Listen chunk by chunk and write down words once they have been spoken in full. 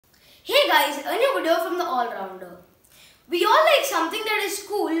Hey guys, a new video from the All-Rounder. We all like something that is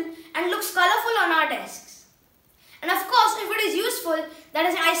cool and looks colorful on our desks. And of course, if it is useful, that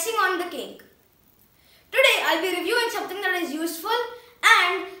is icing on the cake. Today, I'll be reviewing something that is useful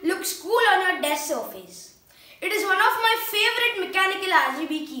and looks cool on your desk surface. It is one of my favorite mechanical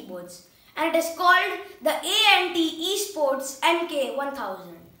RGB keyboards, and it is called the ANT Esports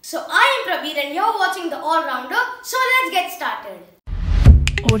MK1000. So I am Prabir and you're watching the All-Rounder, so let's get started.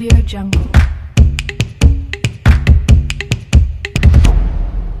 Audio Jungle.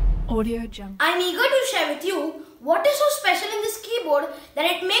 Audio Jungle. I'm eager to share with you what is so special in this keyboard that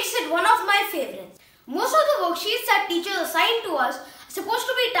it makes it one of my favorites. Most of the worksheets that teachers assign to us are supposed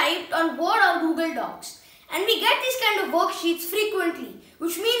to be typed on Word or Google Docs, and we get these kind of worksheets frequently,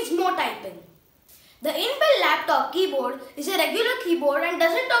 which means more typing. The inbuilt laptop keyboard is a regular keyboard and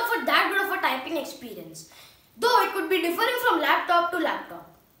doesn't offer that good of a typing experience, though it could be differing from laptop to laptop.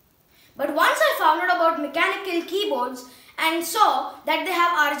 But once I found out about mechanical keyboards and saw that they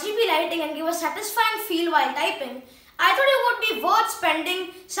have RGB lighting and give a satisfying feel while typing, I thought it would be worth spending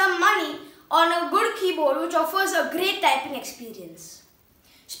some money on a good keyboard which offers a great typing experience.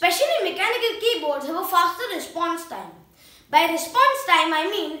 Especially mechanical keyboards have a faster response time. By response time, I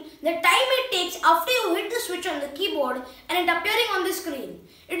mean the time it takes after you hit the switch on the keyboard and it appearing on the screen.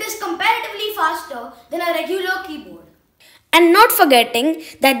 It is comparatively faster than a regular keyboard. And not forgetting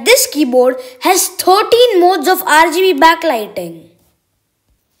that this keyboard has 13 modes of RGB backlighting.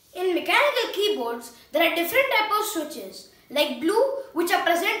 In mechanical keyboards, there are different types of switches, like blue, which are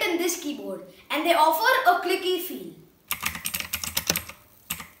present in this keyboard, and they offer a clicky feel.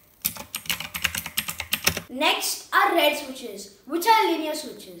 Next are red switches, which are linear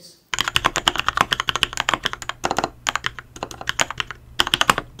switches.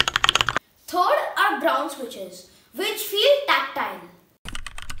 Third are brown switches, which feel tactile.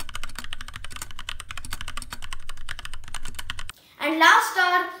 And last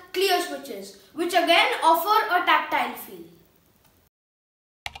are clear switches, which again offer a tactile feel.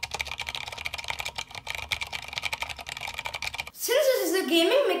 Since this is a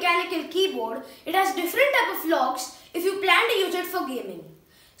gaming mechanical keyboard, it has different type of locks if you plan to use it for gaming.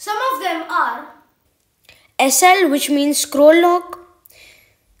 Some of them are SL, which means scroll lock,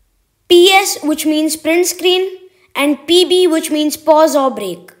 PS, which means print screen, and PB, which means pause or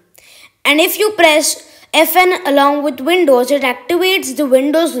break. And if you press FN along with Windows, it activates the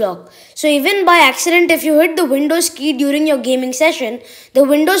Windows lock. So even by accident, if you hit the Windows key during your gaming session, the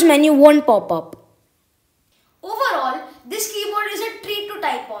Windows menu won't pop up. Overall, this keyboard is a treat to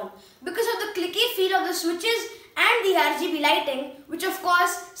type on because of the clicky feel of the switches and the RGB lighting, which of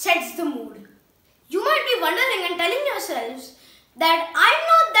course sets the mood. You might be wondering and telling yourselves that I'm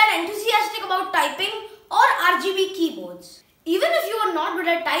not that enthusiastic about typing or RGB keyboards. Even if you are not good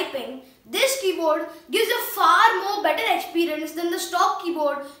at typing, this keyboard gives a far more better experience than the stock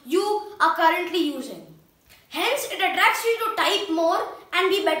keyboard you are currently using. Hence, it attracts you to type more and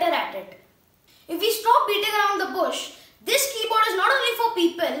be better at it. If we stop beating around the bush, this keyboard is not only for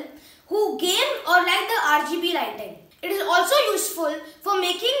people who game or like the RGB lighting. It is also useful for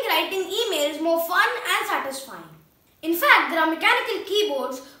making writing emails more fun and satisfying. In fact, there are mechanical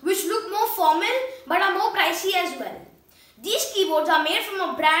keyboards which look more formal but are more pricey as well. These keyboards are made from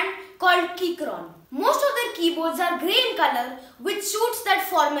a brand called Keychron. Most of their keyboards are grey in color, which suits that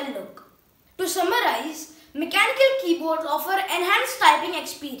formal look. To summarize, mechanical keyboards offer enhanced typing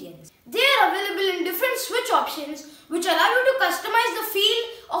experience. They are available in different switch options which allow you to customize the feel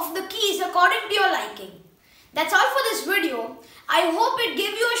of the keys according to your liking. That's all for this video. I hope it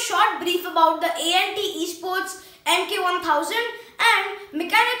gave you a short brief about the ANT Esports MK1000 and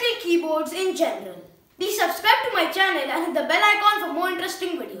mechanical keyboards in general. Please subscribe to my channel and hit the bell icon for more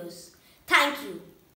interesting videos. Thank you.